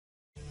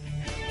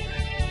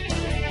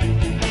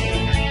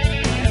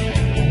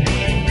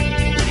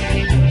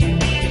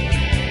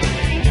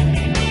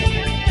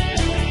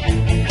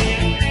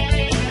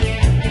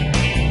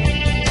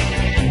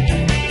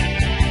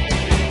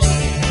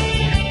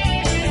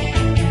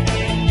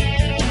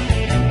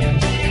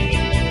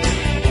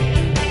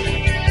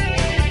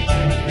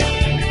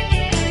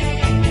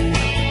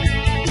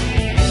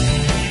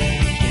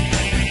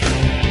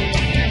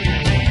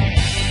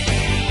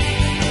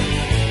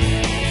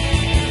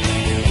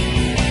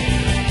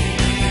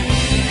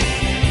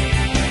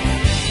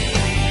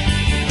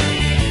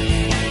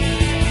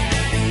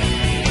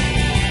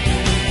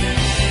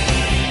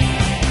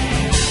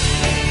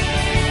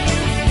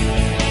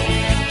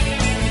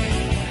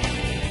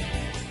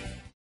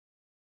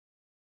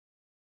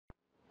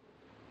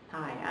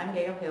I'm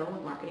Gail Hill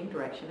with Marketing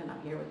Direction, and I'm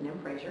here with Nim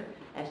Frazier,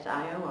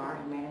 SIOR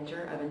and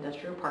Manager of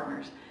Industrial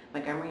Partners,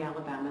 Montgomery,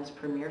 Alabama's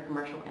premier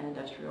commercial and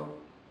industrial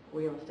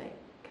real estate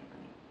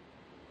company.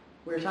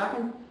 We're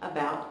talking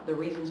about the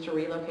reasons to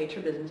relocate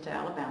your business to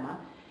Alabama,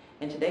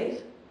 and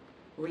today's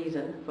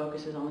reason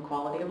focuses on the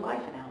quality of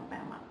life in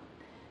Alabama.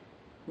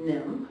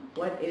 Nim,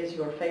 what is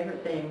your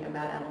favorite thing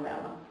about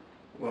Alabama?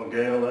 Well,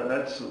 Gail,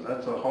 that's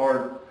a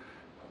hard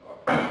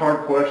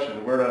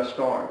question. Where do I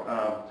start?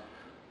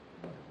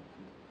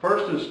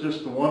 First is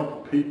just the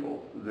wonderful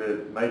people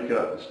that make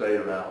up the state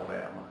of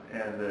Alabama,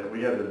 and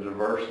we have the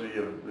diversity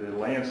of the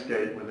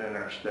landscape within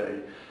our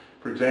state.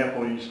 For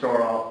example, you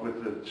start off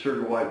with the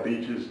sugar white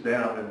beaches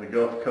down in the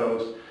Gulf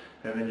Coast,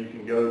 and then you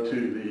can go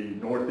to the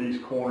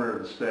northeast corner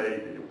of the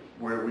state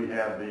where we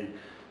have the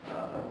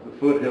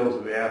foothills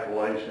of the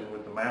Appalachian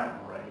with the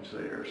mountain range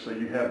there. So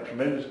you have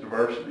tremendous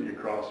diversity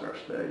across our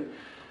state.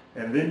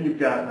 And then you've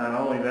got not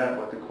only that,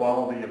 but the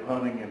quality of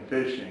hunting and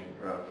fishing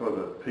for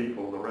the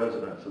people, the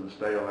residents of the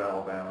state of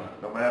Alabama.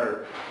 No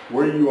matter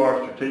where you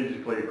are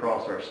strategically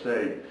across our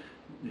state,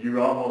 you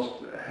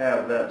almost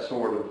have that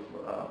sort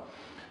of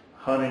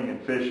hunting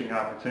and fishing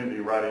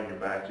opportunity right in your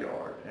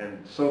backyard.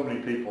 And so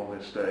many people in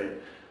this state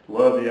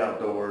love the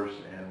outdoors,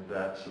 and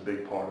that's a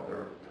big part of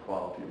their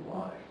quality of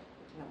life.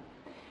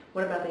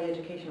 What about the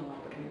educational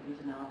opportunities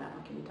in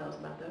Alabama? Can you tell us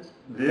about those?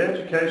 The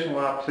educational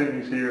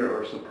opportunities here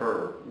are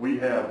superb. We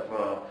have,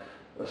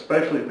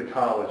 especially at the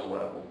college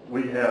level,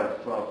 we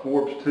have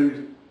Forbes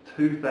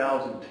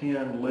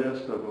 2010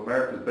 list of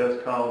America's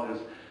best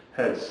colleges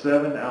had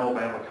 7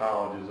 Alabama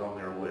colleges on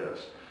their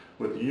list,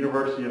 with the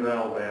University of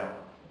Alabama,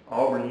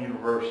 Auburn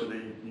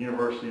University,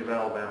 University of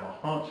Alabama,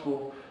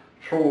 Huntsville,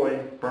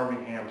 Troy,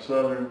 Birmingham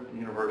Southern,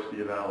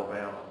 University of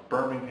Alabama,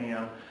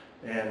 Birmingham,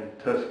 and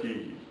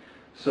Tuskegee.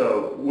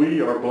 So we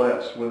are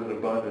blessed with an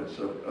abundance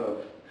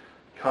of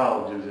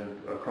colleges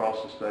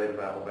across the state of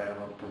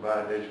Alabama,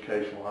 providing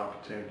educational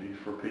opportunities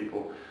for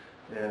people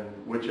in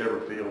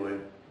whichever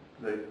field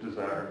they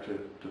desire to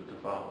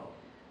follow.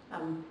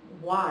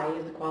 Why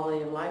is the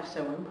quality of life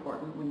so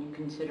important when you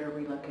consider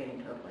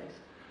relocating to a place?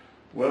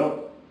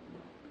 Well,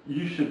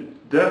 you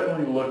should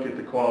definitely look at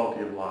the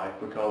quality of life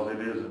because it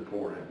is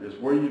important. It's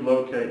where you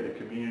locate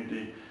the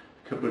community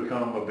could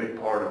become a big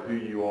part of who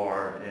you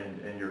are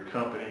and your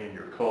company and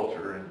your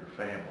culture and your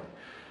family.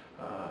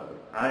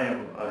 I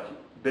am a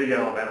big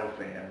Alabama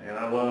fan, and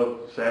I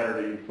love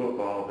Saturday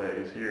football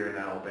days here in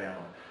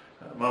Alabama.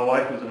 My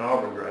wife is an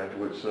Auburn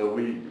graduate, so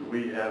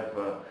we have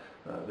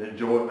the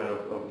enjoyment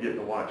of getting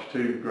to watch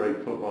 2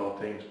 great football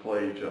teams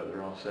play each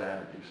other on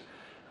Saturdays.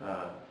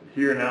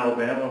 Here in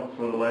Alabama,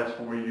 for the last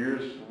 4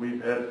 years,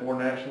 we've had 4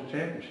 national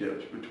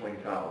championships between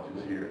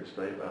colleges here in the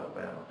state of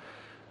Alabama.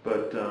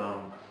 But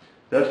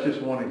that's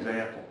just one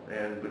example,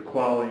 and the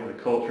quality and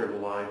the culture of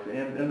life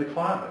and the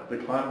climate. The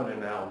climate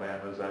in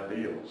Alabama is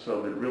ideal,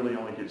 so that it really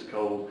only gets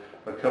cold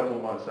a couple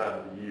of months out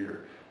of the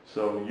year.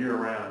 So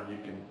year-round,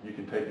 you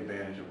can take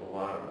advantage of a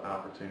lot of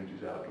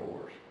opportunities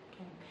outdoors.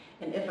 Okay.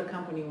 And if a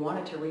company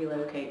wanted to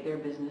relocate their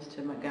business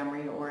to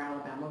Montgomery or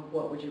Alabama,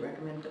 what would you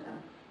recommend to them?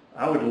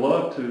 I would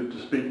love to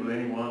speak with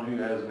anyone who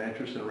has an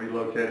interest in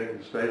relocating to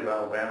the state of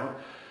Alabama.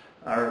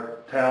 Our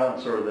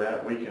talents are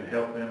that we can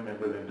help them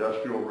with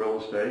industrial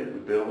real estate,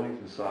 with buildings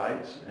and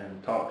sites,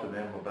 and talk to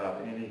them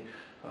about any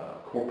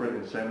corporate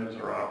incentives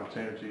or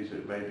opportunities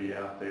that may be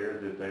out there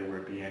that they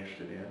would be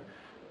interested in.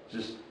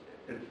 Just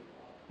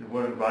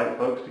would invite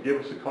folks to give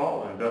us a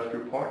call,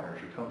 Industrial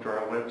Partners, or come to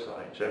our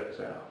website and check us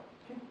out.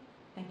 Okay.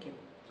 Thank you.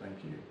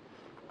 Thank you.